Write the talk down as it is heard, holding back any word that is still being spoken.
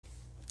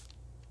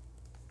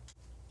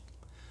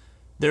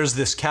There's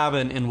this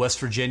cabin in West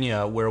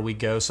Virginia where we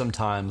go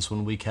sometimes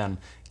when we can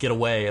get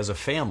away as a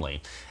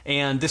family.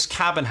 And this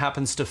cabin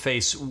happens to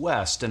face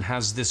west and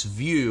has this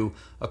view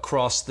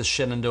across the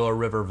Shenandoah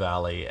River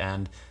Valley.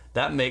 And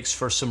that makes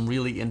for some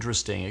really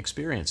interesting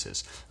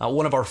experiences.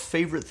 One of our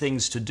favorite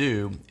things to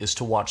do is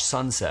to watch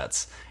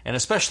sunsets. And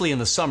especially in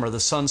the summer, the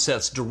sun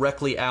sets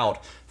directly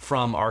out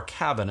from our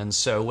cabin. And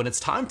so when it's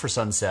time for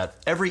sunset,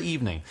 every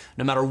evening,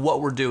 no matter what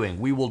we're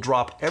doing, we will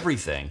drop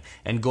everything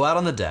and go out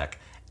on the deck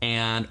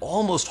and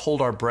almost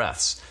hold our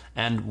breaths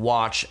and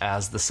watch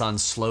as the sun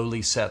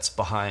slowly sets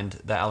behind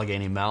the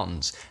Allegheny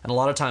Mountains. And a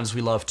lot of times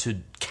we love to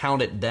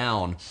count it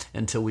down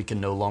until we can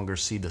no longer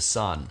see the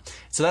sun.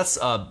 So that's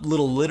a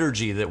little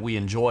liturgy that we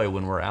enjoy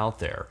when we're out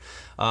there.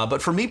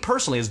 But for me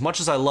personally, as much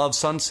as I love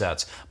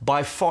sunsets,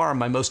 by far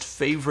my most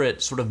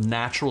favorite sort of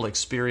natural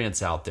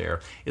experience out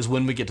there is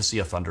when we get to see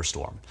a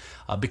thunderstorm.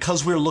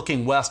 Because we're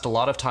looking west, a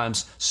lot of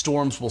times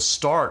storms will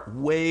start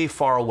way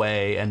far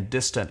away and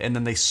distant, and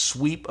then they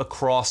sweep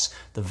across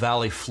the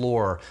valley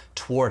floor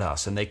toward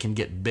us, and they can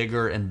get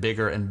bigger and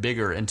bigger and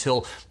bigger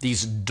until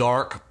these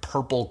dark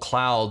purple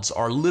clouds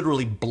are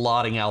literally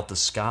blotting out the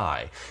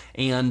sky.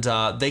 And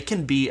they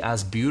can be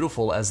as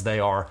beautiful as they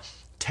are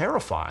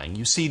terrifying.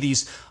 You see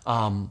these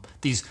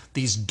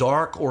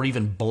dark or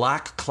even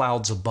black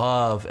clouds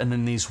above, and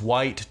then these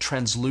white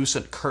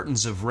translucent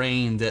curtains of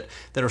rain that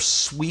are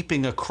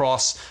sweeping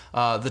across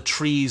the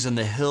trees and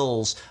the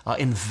hills,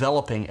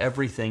 enveloping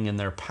everything in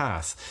their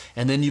path.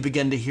 And then you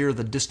begin to hear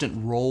the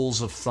distant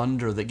rolls of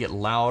thunder that get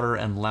louder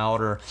and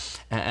louder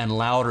and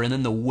louder, and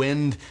then the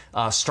wind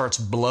starts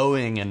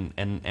blowing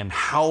and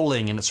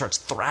howling, and it starts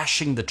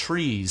thrashing the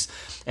trees.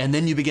 And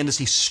then you begin to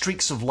see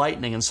streaks of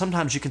lightning, and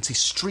sometimes you can see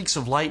streaks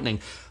of lightning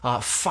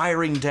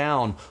firing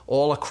down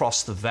all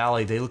across the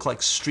valley. They look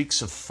like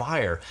streaks of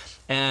fire.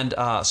 And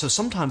so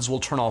sometimes we'll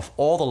turn off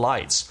all the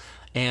lights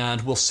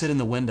and we'll sit in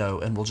the window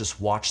and we'll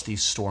just watch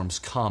these storms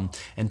come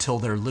until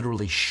they're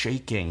literally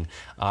shaking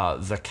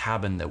the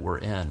cabin that we're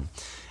in.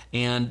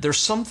 And there's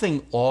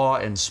something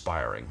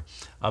awe-inspiring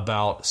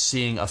about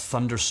seeing a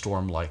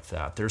thunderstorm like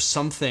that. There's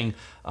something,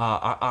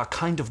 a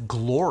kind of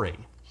glory,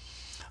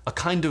 a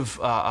kind of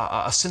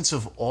a sense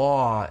of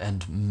awe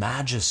and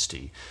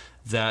majesty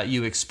that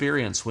you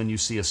experience when you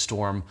see a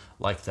storm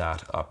like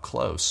that up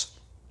close.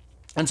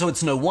 And so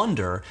it's no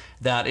wonder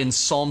that in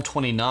Psalm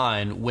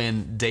 29,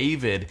 when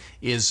David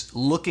is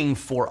looking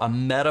for a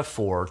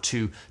metaphor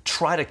to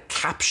try to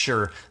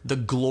capture the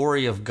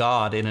glory of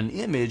God in an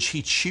image,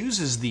 he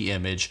chooses the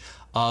image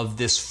of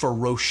this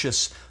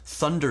ferocious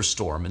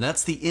thunderstorm. And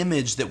that's the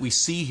image that we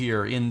see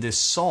here in this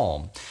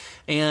psalm.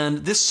 And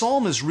this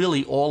psalm is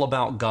really all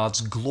about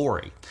God's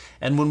glory.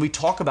 And when we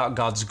talk about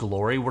God's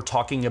glory, we're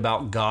talking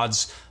about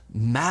God's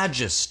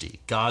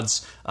majesty,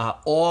 God's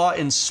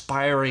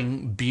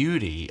awe-inspiring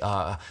beauty,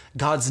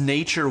 God's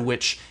nature,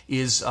 which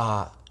is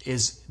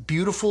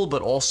beautiful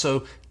but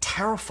also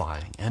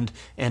terrifying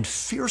and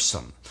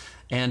fearsome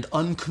and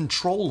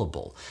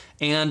uncontrollable.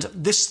 And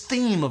this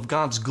theme of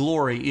God's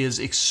glory is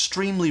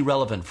extremely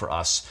relevant for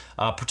us,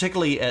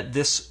 particularly at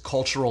this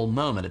cultural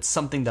moment. It's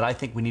something that I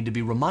think we need to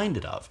be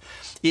reminded of.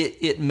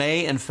 It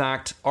may, in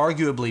fact,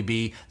 arguably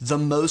be the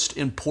most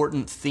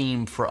important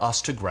theme for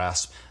us to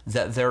grasp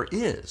that there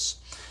is.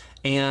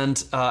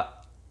 And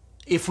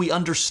if we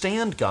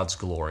understand God's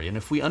glory, and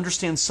if we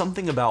understand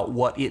something about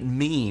what it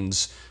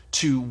means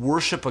to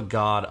worship a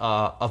God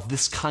of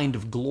this kind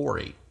of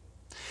glory,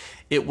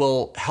 it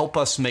will help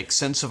us make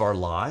sense of our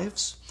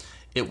lives.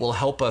 It will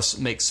help us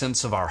make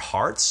sense of our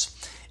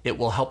hearts. It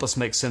will help us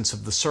make sense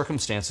of the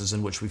circumstances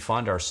in which we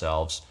find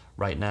ourselves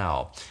right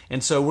now.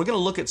 And so we're going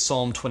to look at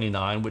Psalm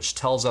 29, which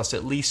tells us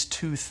at least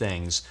two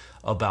things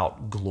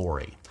about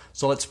glory.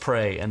 So let's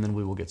pray, and then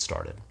we will get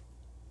started.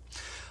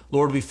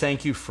 Lord, we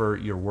thank you for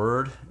your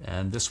word,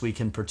 and this week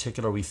in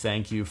particular, we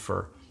thank you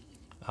for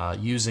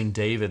using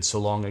David so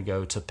long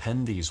ago to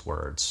pen these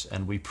words,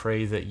 and we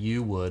pray that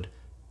you would,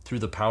 through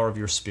the power of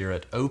your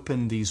Spirit,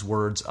 open these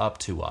words up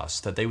to us,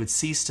 that they would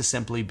cease to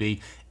simply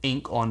be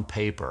ink on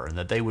paper, and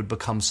that they would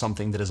become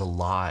something that is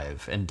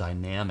alive and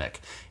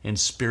dynamic and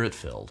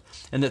Spirit-filled,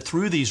 and that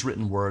through these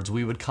written words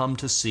we would come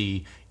to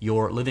see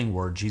your living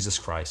word, Jesus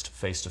Christ,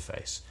 face to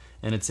face.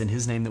 And it's in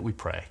his name that we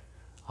pray.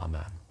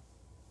 Amen.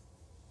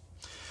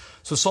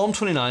 So Psalm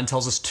 29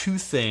 tells us two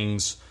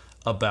things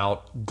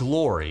about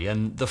glory,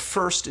 and the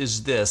first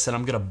is this, and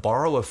I'm going to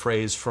borrow a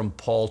phrase from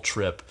Paul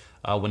Tripp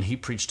when he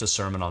preached a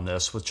sermon on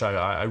this, which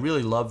I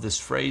really love this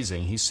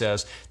phrasing. He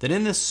says that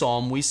in this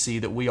psalm we see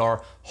that we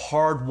are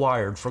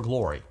hardwired for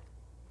glory,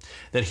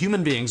 that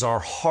human beings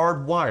are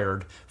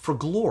hardwired for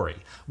glory.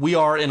 We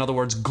are, in other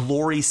words,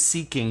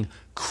 glory-seeking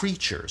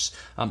creatures.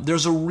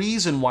 There's a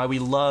reason why we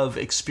love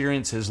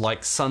experiences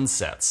like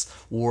sunsets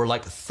or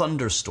like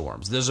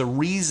thunderstorms. There's a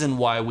reason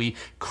why we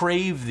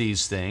crave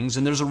these things,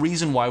 and there's a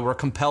reason why we're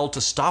compelled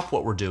to stop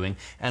what we're doing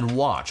and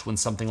watch when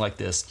something like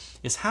this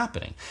is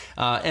happening.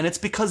 And it's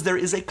because there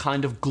is a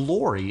kind of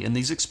glory in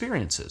these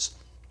experiences.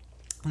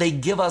 They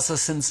give us a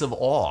sense of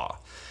awe.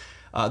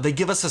 They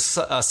give us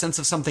a sense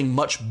of something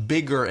much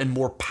bigger and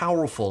more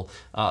powerful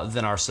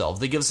than ourselves.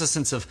 They give us a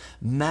sense of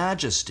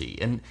majesty.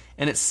 And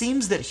it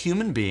seems that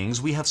human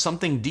beings, we have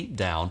something deep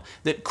down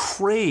that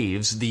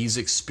craves these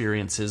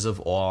experiences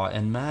of awe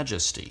and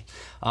majesty.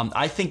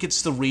 I think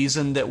it's the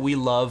reason that we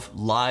love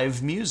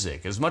live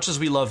music. As much as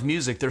we love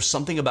music, there's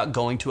something about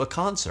going to a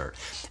concert.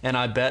 And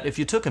I bet if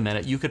you took a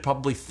minute, you could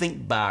probably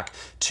think back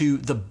to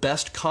the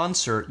best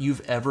concert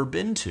you've ever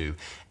been to.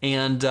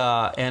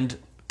 And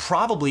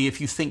probably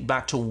if you think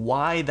back to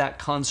why that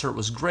concert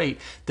was great,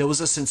 there was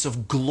a sense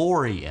of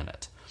glory in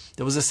it.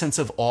 There was a sense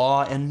of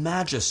awe and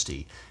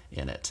majesty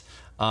in it.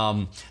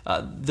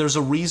 There's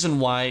a reason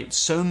why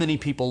so many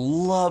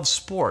people love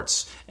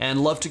sports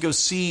and love to go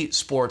see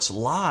sports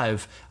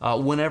live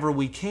whenever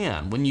we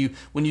can. When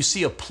you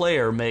see a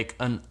player make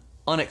an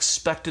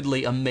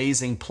unexpectedly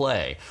amazing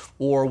play,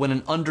 or when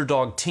an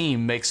underdog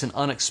team makes an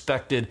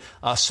unexpected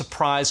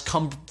surprise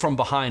come from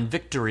behind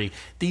victory,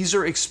 these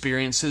are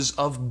experiences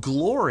of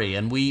glory,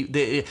 and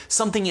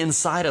something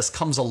inside us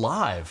comes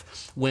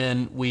alive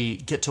when we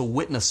get to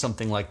witness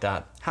something like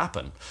that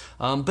happen.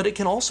 But it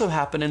can also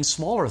happen in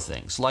smaller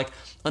things, like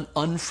an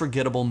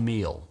unforgettable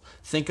meal.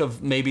 Think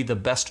of maybe the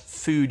best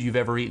food you've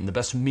ever eaten, the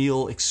best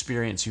meal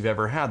experience you've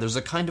ever had. There's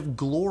a kind of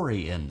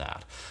glory in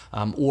that.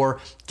 Or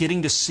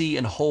getting to see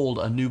and hold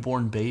a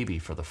newborn baby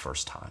for the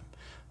first time.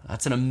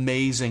 That's an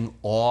amazing,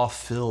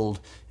 awe-filled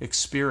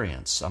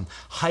experience.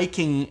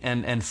 Hiking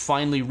and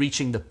finally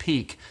reaching the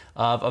peak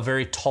of a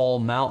very tall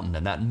mountain,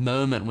 and that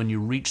moment when you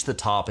reach the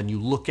top and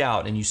you look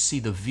out and you see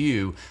the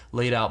view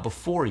laid out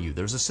before you.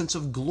 There's a sense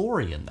of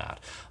glory in that.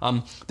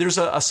 There's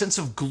a sense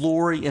of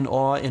glory and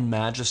awe and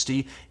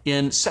majesty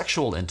in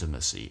sexual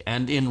intimacy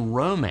and in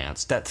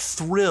romance. That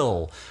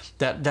thrill,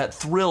 that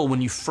thrill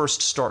when you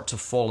first start to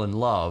fall in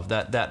love,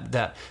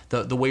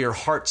 the way your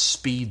heart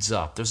speeds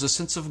up. There's a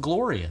sense of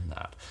glory in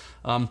that.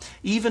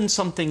 Even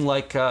something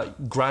like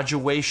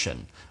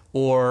graduation,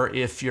 or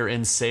if you're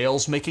in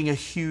sales, making a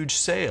huge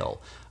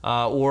sale,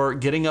 or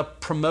getting a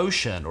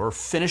promotion, or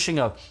finishing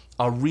a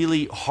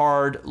really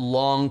hard,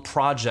 long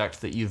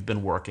project that you've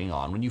been working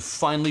on, when you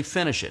finally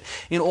finish it.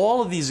 In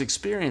all of these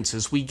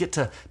experiences, we get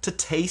to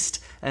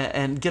taste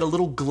and get a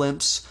little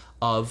glimpse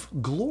of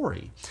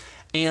glory.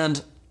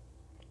 And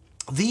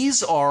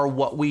these are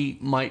what we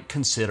might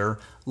consider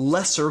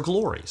lesser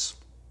glories.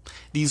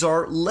 These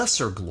are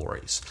lesser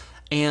glories.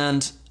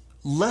 And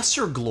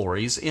lesser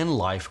glories in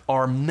life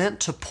are meant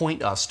to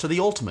point us to the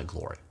ultimate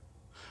glory,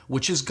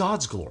 which is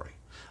God's glory.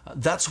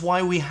 That's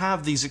why we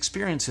have these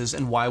experiences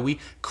and why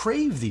we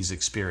crave these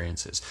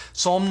experiences.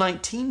 Psalm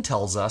 19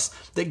 tells us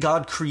that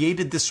God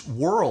created this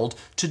world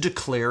to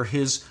declare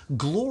His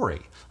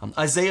glory.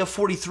 Isaiah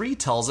 43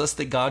 tells us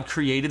that God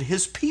created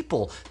His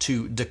people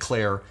to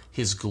declare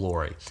His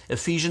glory.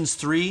 Ephesians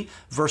 3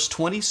 verse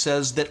 20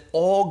 says that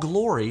all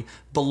glory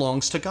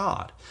belongs to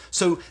God.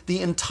 So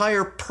the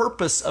entire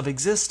purpose of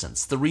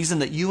existence, the reason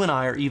that you and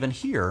I are even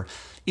here,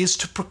 is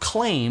to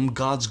proclaim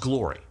God's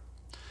glory,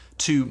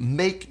 to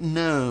make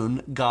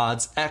known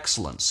God's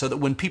excellence, so that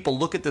when people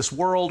look at this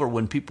world or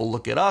when people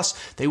look at us,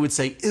 they would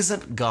say,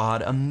 "Isn't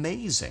God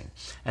amazing?"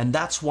 And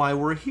that's why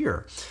we're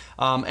here.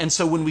 And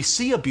so when we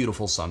see a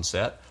beautiful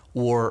sunset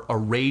or a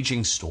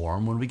raging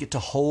storm, when we get to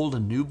hold a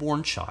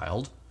newborn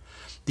child,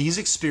 these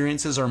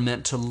experiences are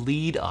meant to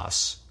lead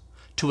us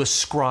to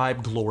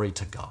ascribe glory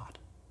to God.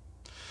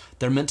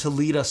 They're meant to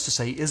lead us to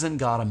say, "Isn't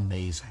God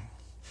amazing?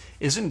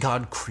 Isn't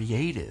God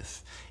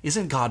creative?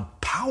 Isn't God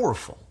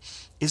powerful?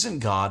 Isn't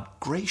God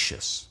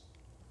gracious?"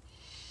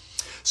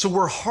 So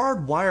we're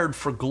hardwired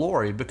for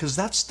glory because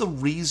that's the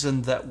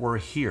reason that we're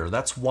here.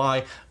 That's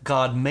why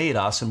God made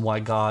us and why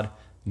God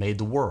made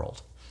the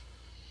world.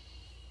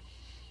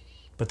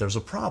 But there's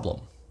a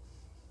problem.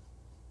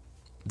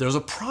 There's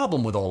a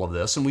problem with all of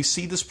this, and we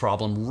see this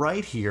problem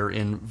right here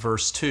in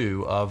verse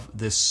 2 of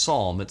this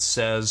psalm. It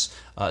says,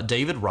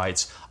 David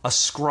writes,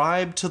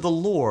 "Ascribe to the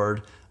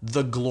Lord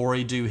the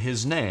glory due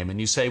His name." And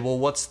you say, well,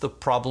 what's the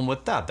problem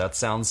with that? That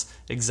sounds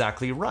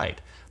exactly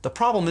right. The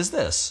problem is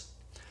this: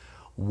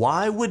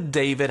 why would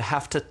David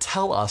have to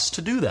tell us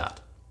to do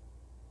that?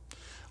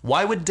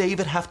 Why would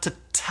David have to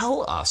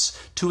tell us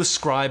to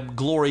ascribe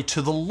glory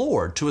to the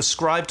Lord, to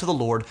ascribe to the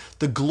Lord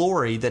the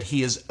glory that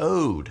He is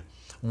owed?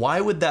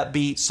 Why would that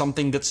be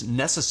something that's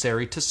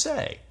necessary to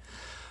say?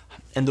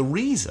 And the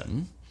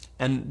reason,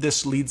 and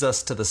this leads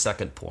us to the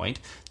second point,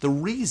 the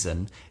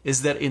reason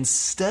is that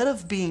instead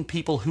of being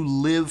people who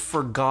live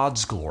for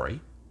God's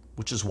glory,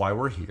 which is why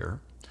we're here,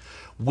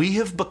 we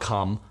have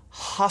become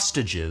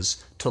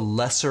hostages to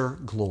lesser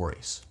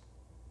glories.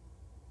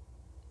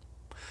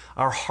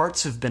 Our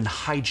hearts have been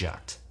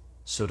hijacked,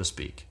 so to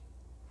speak.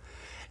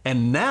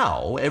 And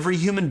now every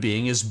human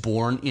being is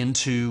born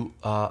into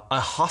a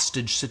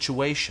hostage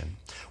situation.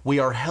 We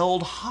are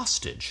held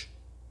hostage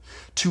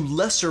to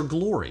lesser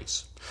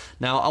glories.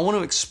 Now, I want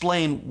to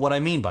explain what I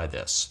mean by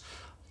this.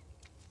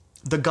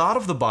 The God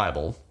of the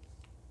Bible,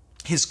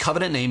 His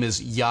covenant name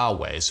is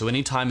Yahweh. So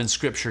anytime in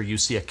Scripture you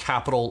see a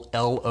capital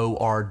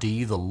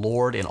L-O-R-D, the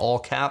Lord in all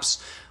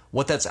caps,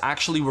 What that's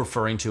actually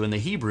referring to in the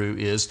Hebrew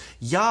is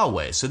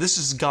Yahweh. So this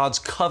is God's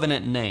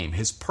covenant name,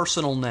 his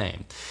personal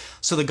name.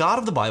 So the God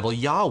of the Bible,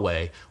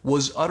 Yahweh,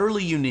 was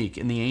utterly unique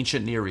in the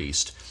ancient Near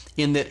East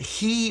in that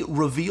he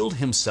revealed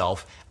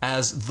himself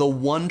as the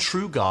one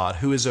true God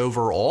who is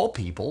over all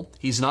people.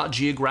 He's not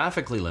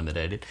geographically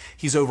limited.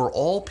 He's over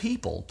all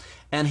people,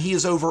 and he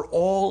is over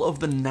all of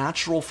the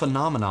natural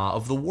phenomena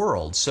of the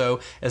world.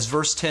 So as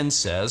verse 10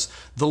 says,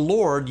 the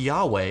Lord,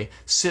 Yahweh,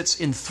 sits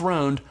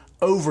enthroned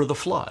over the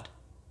flood.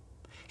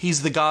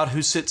 He's the God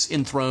who sits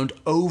enthroned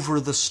over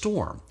the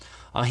storm.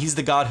 He's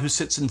the God who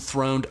sits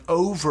enthroned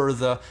over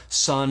the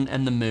sun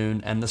and the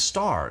moon and the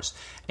stars.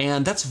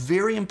 And that's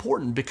very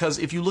important because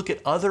if you look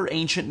at other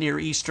ancient Near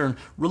Eastern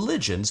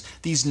religions,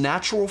 these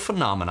natural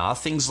phenomena,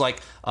 things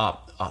like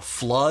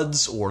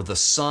floods or the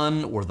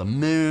sun or the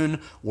moon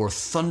or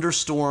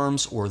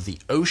thunderstorms or the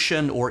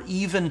ocean or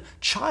even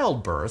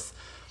childbirth,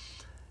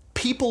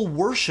 people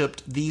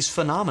worshiped these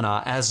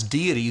phenomena as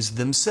deities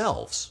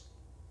themselves.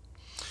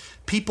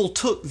 People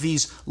took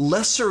these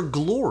lesser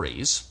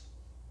glories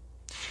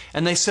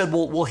and they said,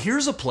 well,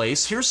 here's a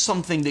place, here's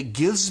something that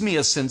gives me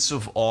a sense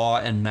of awe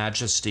and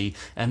majesty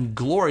and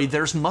glory.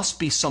 There must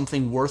be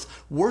something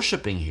worth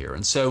worshiping here.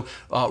 And so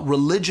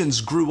religions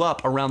grew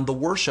up around the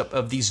worship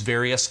of these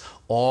various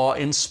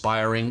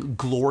awe-inspiring,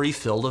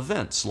 glory-filled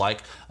events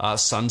like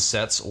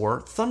sunsets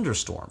or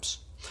thunderstorms.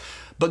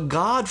 But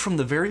God, from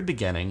the very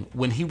beginning,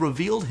 when he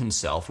revealed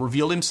himself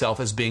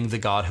as being the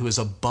God who is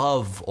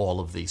above all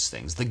of these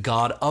things, the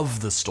God of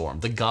the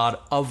storm, the God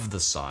of the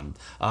sun,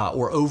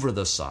 or over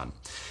the sun.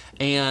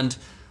 And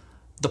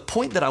the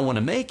point that I want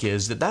to make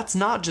is that that's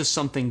not just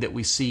something that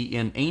we see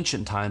in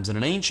ancient times and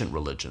in ancient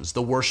religions,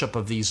 the worship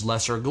of these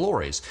lesser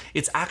glories.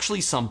 It's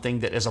actually something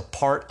that is a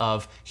part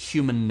of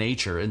human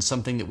nature and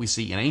something that we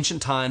see in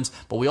ancient times,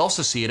 but we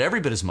also see it every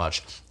bit as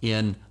much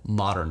in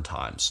modern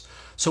times.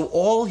 So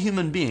all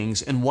human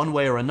beings, in one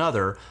way or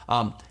another,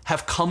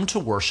 have come to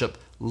worship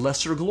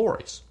lesser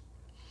glories.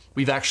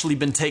 We've actually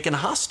been taken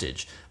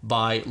hostage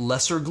by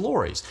lesser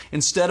glories.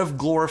 Instead of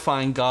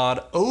glorifying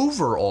God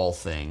over all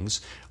things,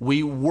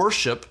 we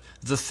worship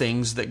the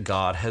things that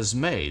God has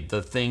made,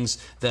 the things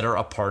that are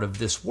a part of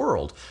this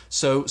world.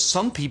 So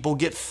some people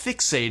get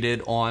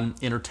fixated on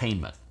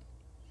entertainment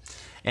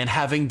and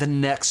having the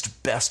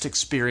next best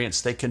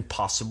experience they can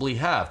possibly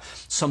have.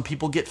 Some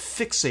people get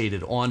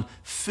fixated on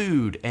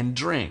food and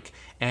drink,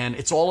 and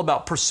it's all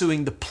about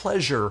pursuing the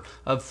pleasure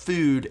of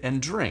food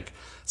and drink.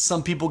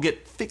 Some people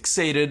get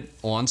fixated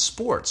on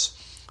sports.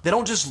 They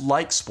don't just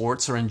like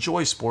sports or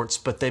enjoy sports,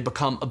 but they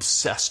become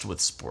obsessed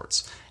with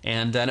sports.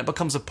 And then it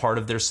becomes a part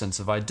of their sense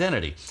of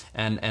identity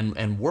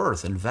and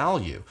worth and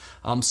value.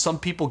 Some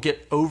people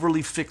get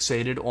overly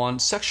fixated on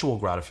sexual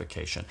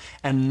gratification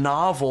and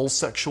novel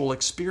sexual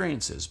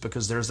experiences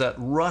because there's that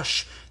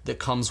rush that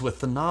comes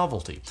with the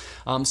novelty.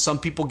 Some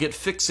people get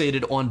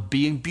fixated on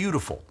being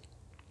beautiful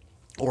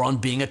or on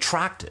being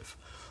attractive,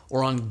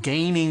 or on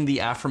gaining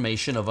the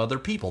affirmation of other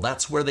people.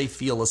 That's where they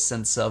feel a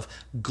sense of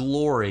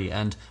glory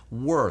and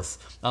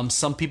worth.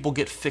 Some people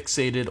get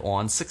fixated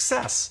on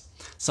success.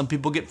 Some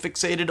people get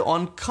fixated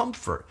on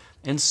comfort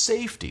and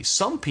safety.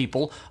 Some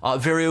people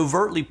very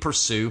overtly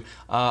pursue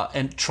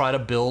and try to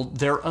build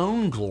their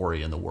own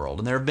glory in the world.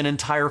 And there have been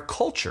entire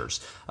cultures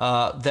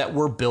that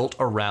were built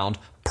around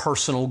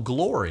personal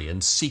glory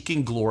and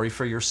seeking glory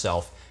for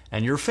yourself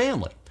and your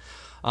family.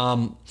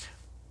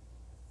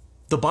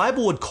 The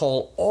Bible would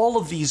call all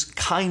of these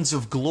kinds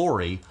of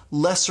glory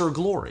lesser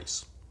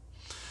glories,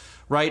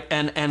 right?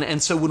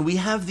 And so when we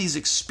have these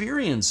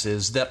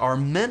experiences that are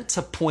meant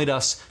to point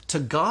us to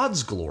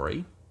God's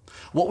glory,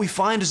 what we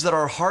find is that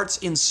our hearts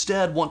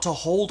instead want to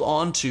hold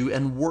on to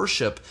and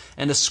worship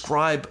and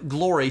ascribe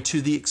glory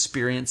to the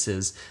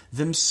experiences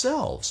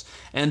themselves.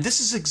 And this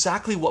is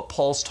exactly what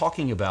Paul's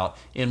talking about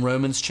in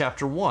Romans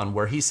chapter 1,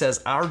 where he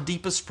says our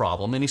deepest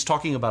problem, and he's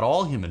talking about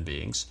all human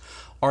beings,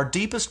 our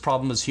deepest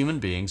problem as human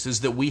beings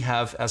is that we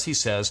have, as he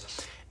says,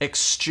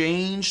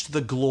 exchanged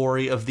the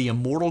glory of the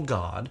immortal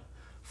God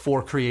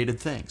for created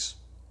things.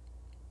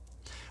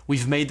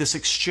 We've made this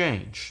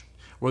exchange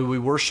where we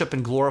worship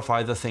and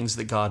glorify the things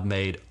that God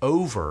made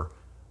over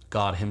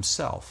God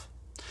himself.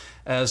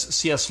 As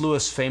C.S.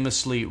 Lewis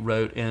famously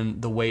wrote in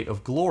The Weight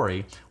of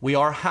Glory, we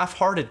are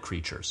half-hearted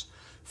creatures,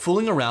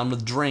 fooling around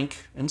with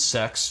drink and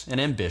sex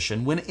and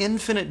ambition when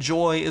infinite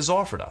joy is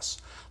offered us.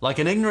 Like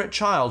an ignorant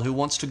child who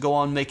wants to go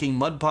on making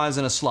mud pies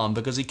in a slum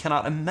because he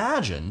cannot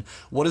imagine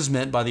what is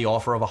meant by the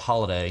offer of a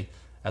holiday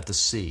at the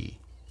sea.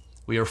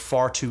 We are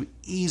far too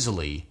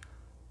easily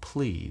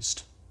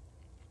pleased.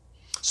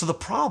 So the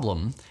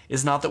problem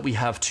is not that we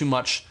have too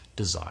much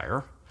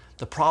desire.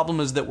 The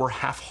problem is that we're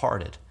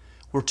half-hearted.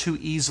 We're too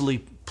easily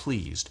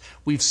pleased.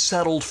 We've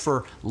settled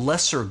for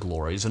lesser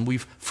glories, and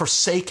we've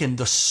forsaken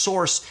the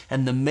source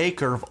and the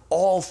maker of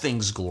all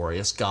things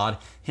glorious, God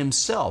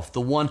himself,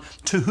 the one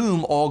to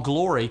whom all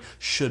glory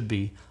should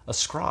be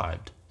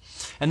ascribed.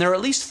 And there are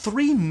at least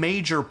three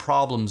major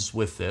problems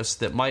with this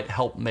that might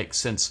help make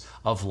sense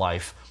of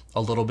life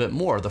a little bit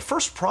more. The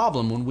first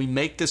problem when we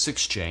make this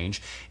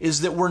exchange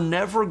is that we're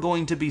never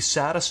going to be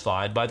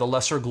satisfied by the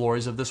lesser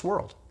glories of this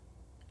world.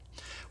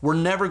 We're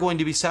never going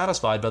to be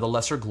satisfied by the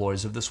lesser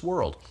glories of this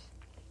world.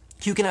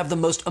 You can have the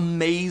most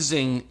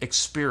amazing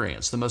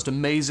experience, the most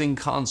amazing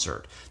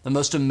concert, the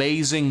most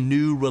amazing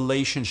new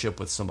relationship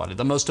with somebody,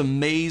 the most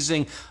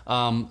amazing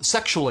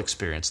sexual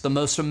experience, the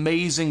most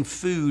amazing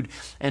food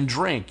and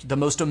drink, the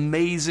most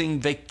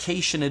amazing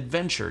vacation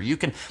adventure. You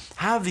can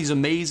have these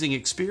amazing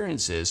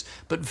experiences,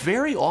 but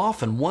very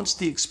often, once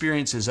the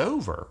experience is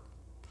over,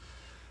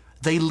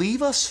 they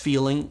leave us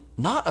feeling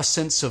not a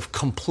sense of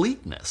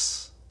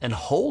completeness and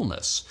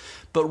wholeness,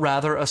 but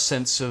rather a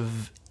sense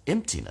of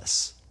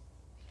emptiness,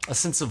 a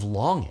sense of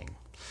longing.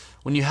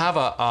 When you have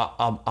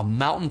a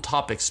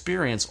mountaintop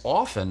experience,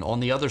 often on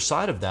the other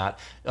side of that,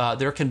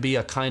 there can be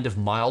a kind of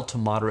mild to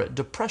moderate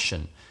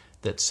depression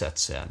that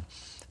sets in.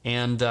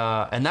 And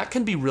that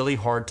can be really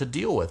hard to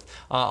deal with.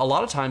 A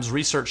lot of times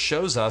research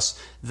shows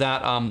us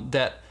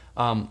that,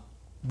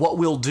 what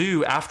we'll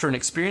do after an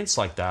experience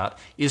like that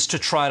is to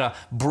try to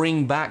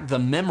bring back the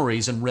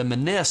memories and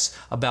reminisce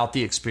about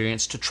the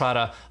experience to try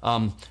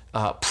to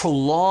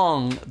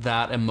prolong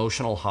that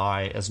emotional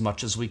high as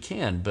much as we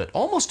can. But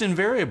almost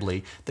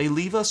invariably, they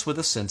leave us with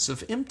a sense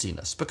of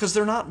emptiness because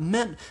they're not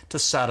meant to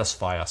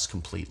satisfy us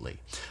completely.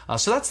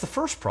 So that's the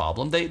first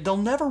problem. They'll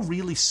never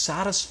really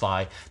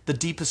satisfy the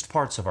deepest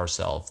parts of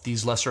ourselves,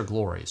 these lesser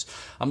glories.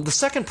 The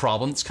second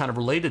problem that's kind of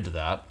related to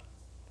that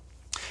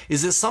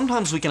is that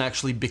sometimes we can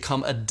actually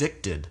become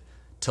addicted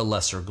to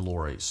lesser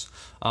glories.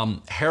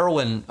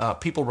 Heroin,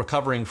 people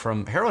recovering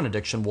from heroin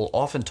addiction will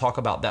often talk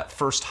about that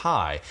first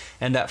high.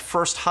 And that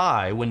first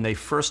high, when they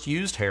first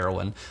used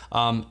heroin,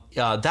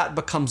 that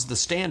becomes the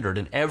standard.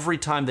 And every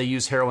time they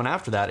use heroin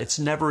after that, it's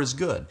never as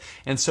good.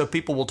 And so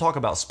people will talk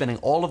about spending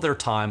all of their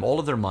time, all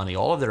of their money,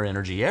 all of their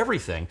energy,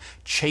 everything,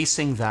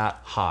 chasing that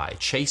high,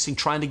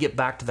 trying to get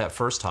back to that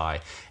first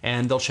high.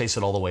 And they'll chase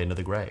it all the way into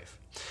the grave.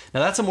 Now,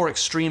 that's a more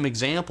extreme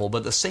example,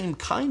 but the same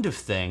kind of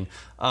thing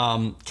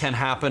can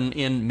happen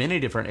in many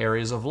different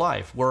areas of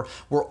life.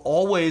 We're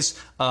always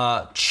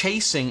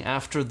chasing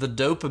after the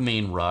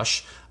dopamine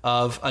rush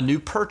of a new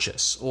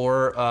purchase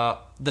or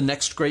the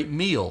next great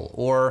meal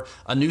or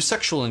a new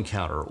sexual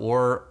encounter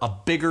or a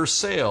bigger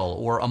sale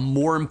or a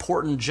more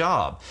important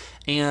job.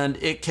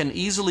 And it can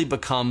easily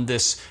become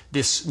this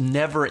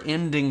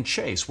never-ending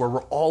chase where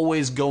we're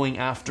always going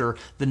after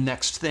the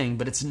next thing,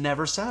 but it's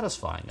never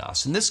satisfying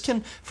us. And this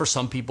can, for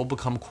some people,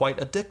 become quite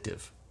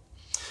addictive.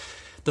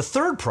 The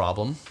third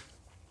problem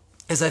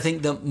is, I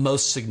think, the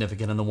most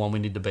significant and the one we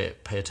need to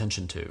pay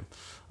attention to.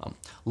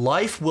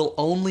 Life will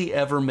only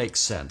ever make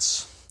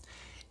sense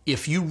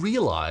if you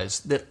realize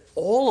that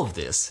all of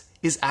this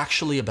is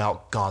actually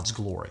about God's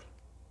glory.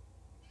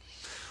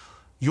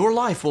 Your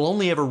life will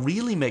only ever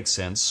really make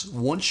sense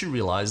once you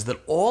realize that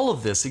all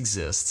of this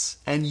exists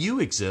and you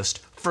exist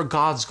for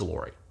God's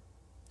glory.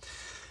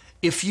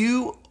 If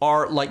you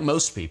are like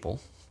most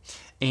people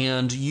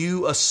and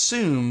you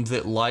assume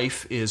that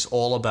life is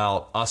all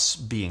about us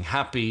being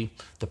happy,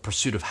 the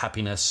pursuit of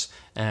happiness,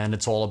 and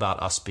it's all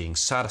about us being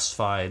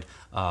satisfied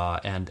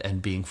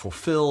and being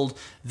fulfilled,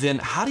 then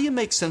how do you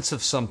make sense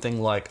of something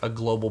like a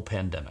global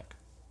pandemic?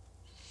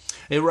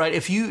 Right?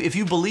 If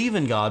you believe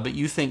in God, but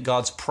you think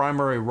God's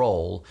primary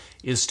role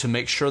is to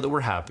make sure that we're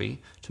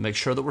happy, to make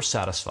sure that we're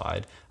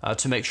satisfied,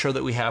 to make sure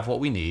that we have what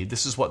we need.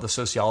 This is what the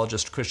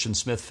sociologist Christian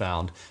Smith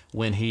found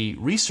when he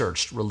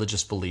researched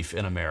religious belief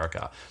in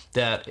America,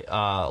 that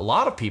a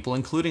lot of people,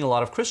 including a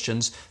lot of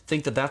Christians,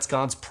 think that that's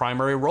God's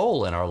primary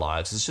role in our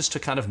lives, is just to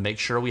kind of make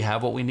sure we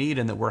have what we need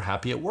and that we're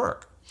happy at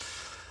work.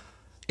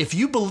 If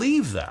you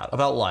believe that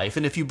about life,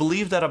 and if you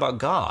believe that about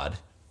God,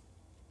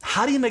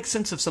 how do you make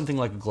sense of something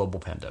like a global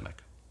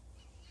pandemic?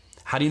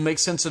 How do you make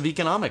sense of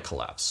economic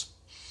collapse?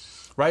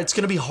 Right? It's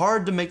going to be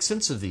hard to make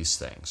sense of these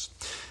things.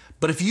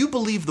 But if you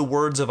believe the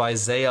words of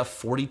Isaiah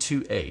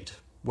 42:8,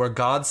 where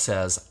God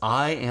says,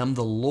 I am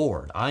the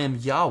Lord, I am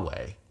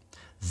Yahweh,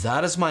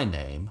 that is my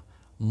name,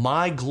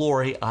 my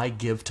glory I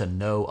give to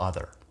no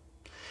other.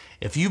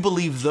 If you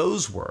believe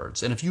those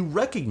words, and if you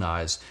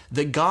recognize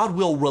that God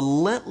will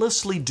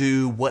relentlessly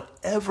do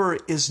whatever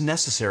is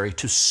necessary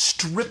to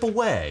strip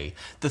away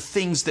the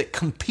things that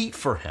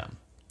compete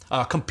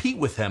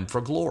with Him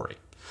for glory,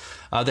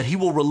 that He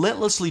will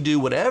relentlessly do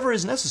whatever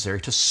is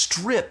necessary to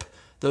strip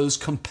those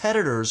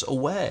competitors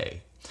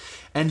away,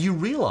 and you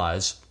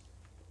realize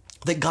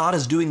that God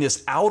is doing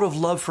this out of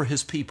love for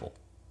His people,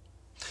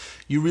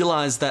 you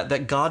realize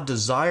that God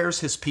desires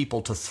His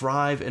people to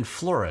thrive and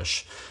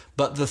flourish.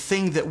 But the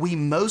thing that we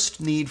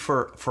most need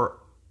for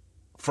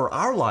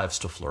our lives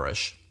to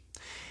flourish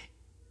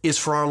is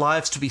for our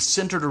lives to be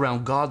centered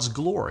around God's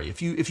glory.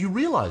 If you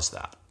realize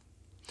that,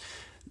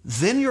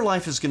 then your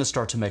life is going to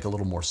start to make a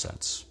little more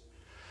sense.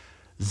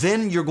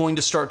 Then you're going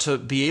to start to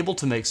be able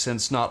to make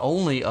sense not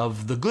only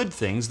of the good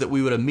things that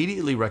we would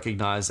immediately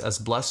recognize as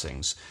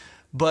blessings,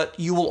 but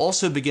you will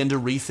also begin to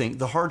rethink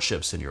the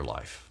hardships in your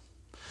life.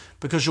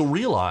 because you'll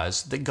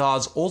realize that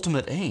God's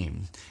ultimate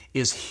aim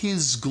is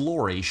His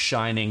glory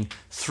shining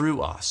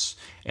through us.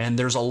 And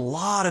there's a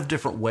lot of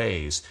different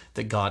ways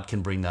that God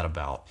can bring that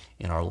about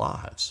in our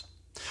lives.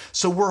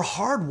 So we're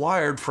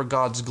hardwired for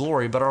God's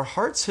glory, but our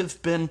hearts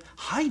have been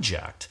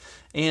hijacked.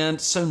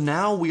 And so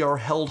now we are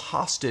held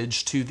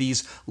hostage to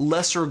these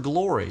lesser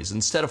glories.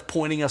 Instead of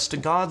pointing us to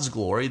God's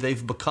glory,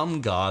 they've become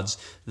gods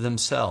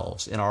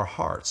themselves in our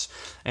hearts.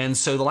 And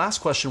so the last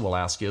question we'll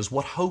ask is,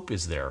 what hope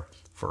is there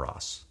for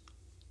us?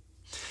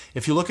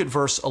 If you look at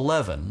verse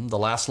 11, the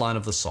last line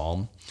of the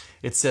psalm,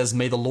 it says,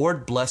 "May the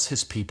Lord bless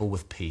His people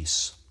with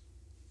peace."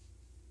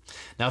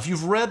 Now, if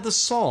you've read the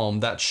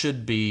psalm, that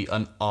should be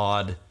an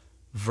odd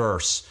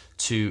verse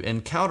to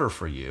encounter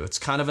for you. It's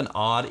kind of an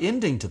odd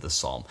ending to the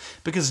psalm,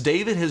 because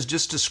David has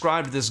just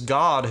described this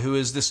God who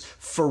is this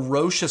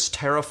ferocious,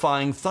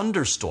 terrifying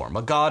thunderstorm,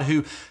 a God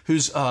who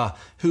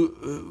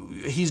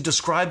he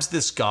describes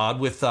this God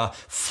with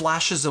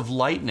flashes of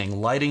lightning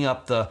lighting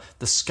up the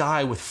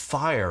sky with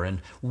fire,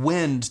 and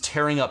wind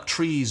tearing up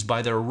trees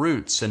by their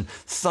roots, and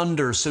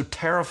thunder so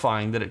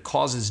terrifying that it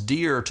causes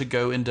deer to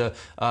go into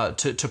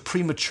to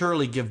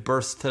prematurely give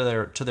birth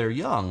to their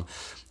young.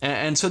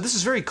 And so this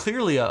is very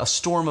clearly a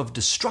storm of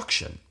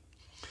destruction.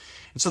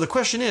 And so the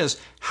question is,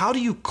 how do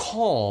you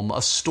calm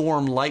a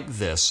storm like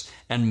this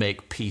and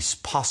make peace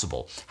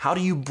possible? How do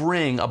you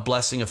bring a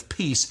blessing of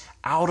peace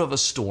out of a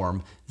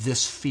storm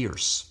this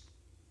fierce?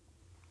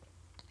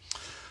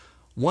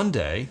 One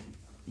day,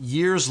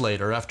 years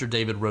later, after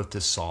David wrote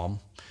this psalm,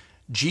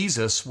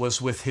 Jesus was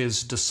with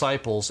His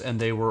disciples, and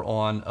they were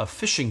on a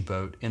fishing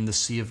boat in the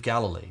Sea of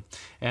Galilee.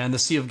 And the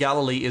Sea of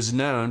Galilee is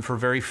known for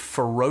very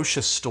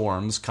ferocious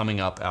storms coming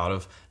up out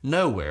of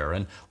nowhere.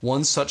 And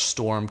one such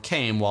storm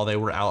came while they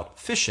were out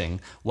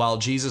fishing, while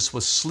Jesus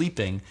was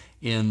sleeping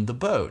in the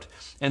boat.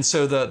 And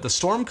so the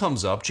storm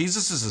comes up,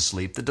 Jesus is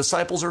asleep, the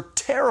disciples are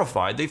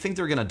terrified, they think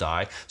they're going to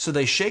die, so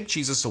they shake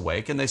Jesus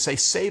awake and they say,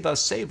 save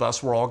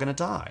us, we're all going to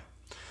die."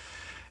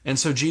 And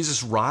so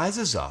Jesus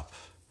rises up,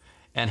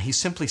 and He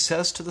simply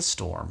says to the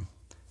storm,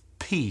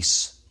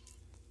 "Peace,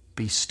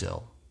 be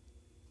still."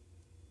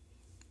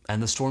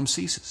 And the storm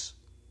ceases,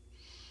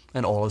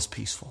 and all is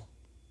peaceful.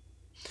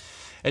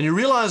 And you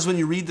realize when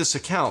you read this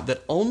account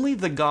that only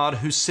the God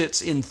who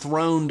sits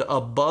enthroned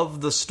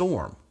above the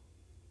storm,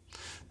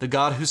 the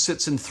God who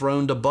sits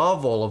enthroned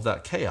above all of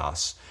that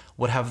chaos,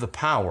 would have the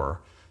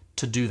power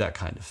to do that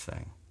kind of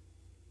thing.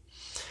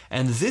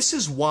 And this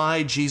is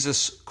why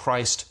Jesus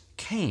Christ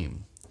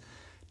came,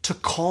 to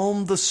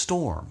calm the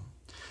storm.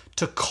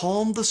 To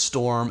calm the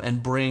storm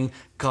and bring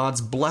God's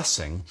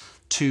blessing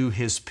to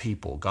His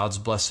people, God's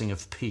blessing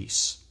of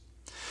peace.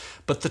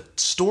 But the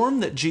storm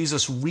that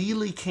Jesus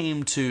really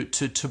came to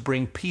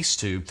bring peace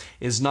to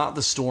is not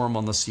the storm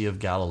on the Sea of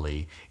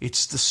Galilee.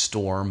 It's the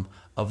storm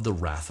of the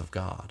wrath of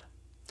God.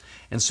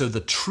 And so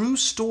the true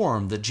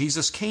storm that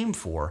Jesus came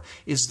for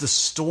is the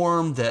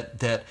storm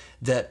that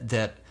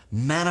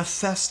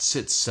manifests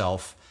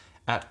itself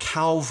at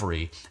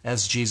Calvary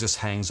as Jesus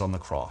hangs on the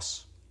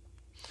cross.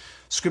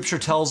 Scripture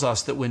tells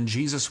us that when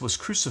Jesus was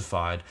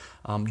crucified,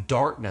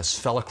 darkness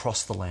fell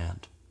across the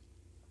land.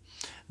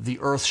 The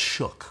earth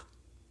shook.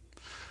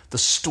 The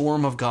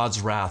storm of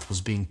God's wrath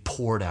was being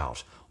poured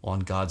out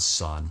on God's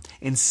Son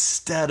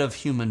instead of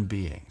human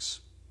beings.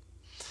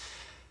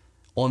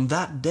 On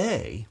that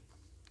day,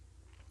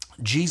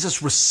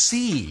 Jesus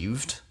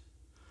received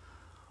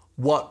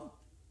what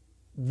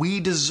we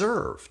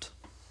deserved.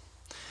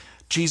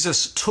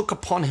 Jesus took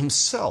upon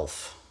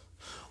Himself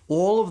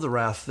all of the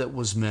wrath that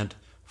was meant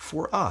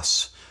for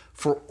us,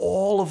 for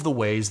all of the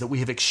ways that we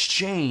have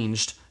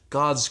exchanged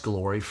God's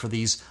glory for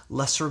these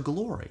lesser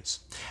glories.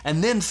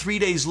 And then 3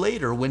 days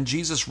later, when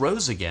Jesus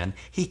rose again,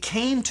 He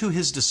came to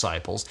His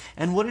disciples,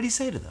 and what did He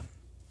say to them?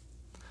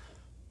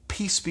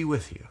 Peace be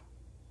with you.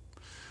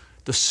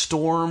 The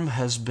storm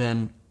has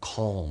been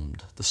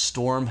calmed. The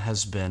storm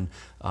has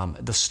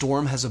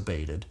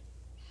abated,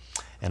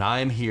 and I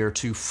am here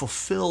to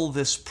fulfill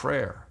this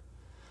prayer.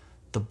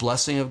 The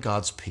blessing of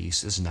God's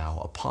peace is now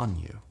upon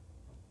you.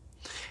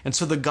 And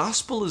so the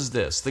gospel is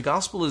this. The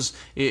gospel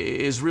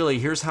is really,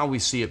 here's how we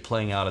see it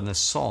playing out in this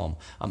psalm.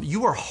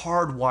 You are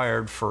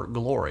hardwired for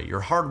glory.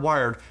 You're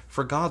hardwired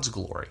for God's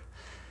glory.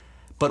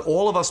 But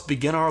all of us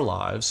begin our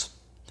lives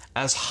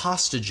as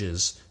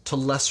hostages to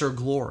lesser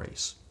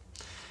glories.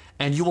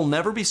 And you will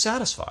never be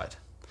satisfied.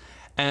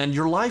 And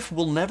your life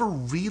will never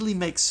really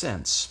make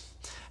sense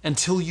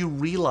until you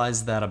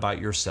realize that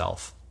about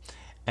yourself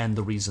and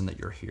the reason that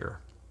you're here.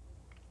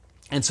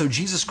 And so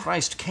Jesus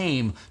Christ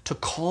came to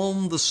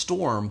calm the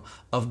storm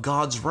of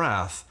God's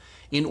wrath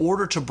in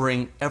order to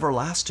bring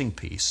everlasting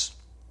peace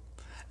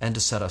and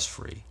to set us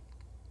free.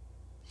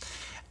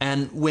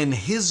 And when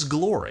His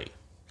glory,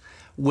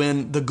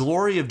 when the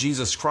glory of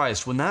Jesus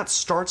Christ, when that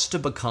starts to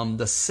become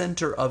the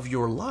center of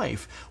your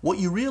life, what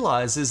you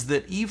realize is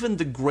that even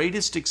the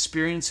greatest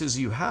experiences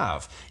you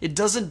have, it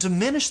doesn't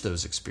diminish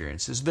those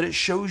experiences, but it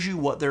shows you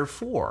what they're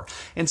for.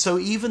 And so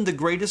even the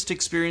greatest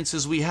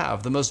experiences we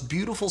have, the most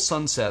beautiful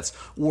sunsets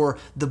or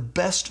the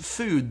best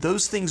food,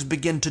 those things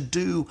begin to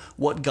do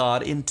what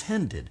God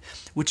intended,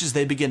 which is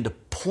they begin to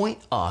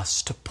point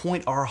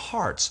our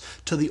hearts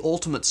to the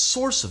ultimate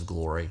source of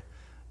glory,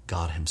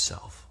 God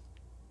Himself.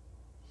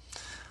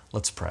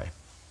 Let's pray.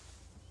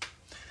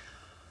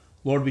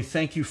 Lord, we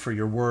thank you for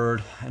your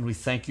word, and we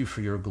thank you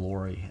for your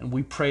glory. And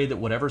we pray that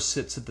whatever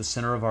sits at the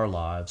center of our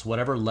lives,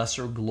 whatever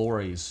lesser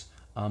glories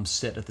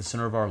sit at the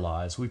center of our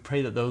lives, we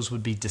pray that those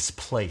would be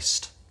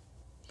displaced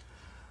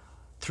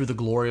through the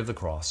glory of the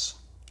cross.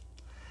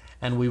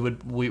 And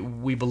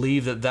we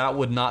believe that that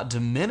would not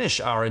diminish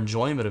our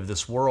enjoyment of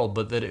this world,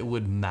 but that it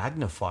would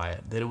magnify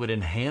it, that it would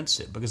enhance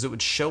it, because it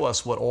would show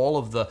us what all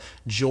of the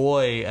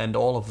joy and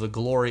all of the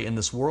glory in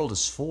this world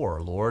is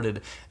for,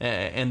 Lord,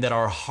 and that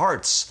our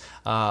hearts,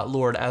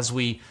 Lord, as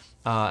we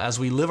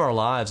live our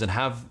lives and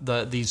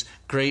have these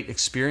great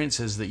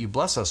experiences that you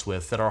bless us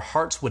with, that our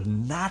hearts would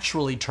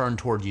naturally turn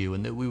toward you,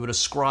 and that we would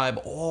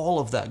ascribe all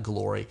of that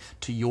glory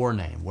to your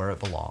name where it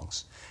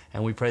belongs.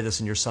 And we pray this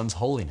in your Son's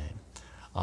holy name.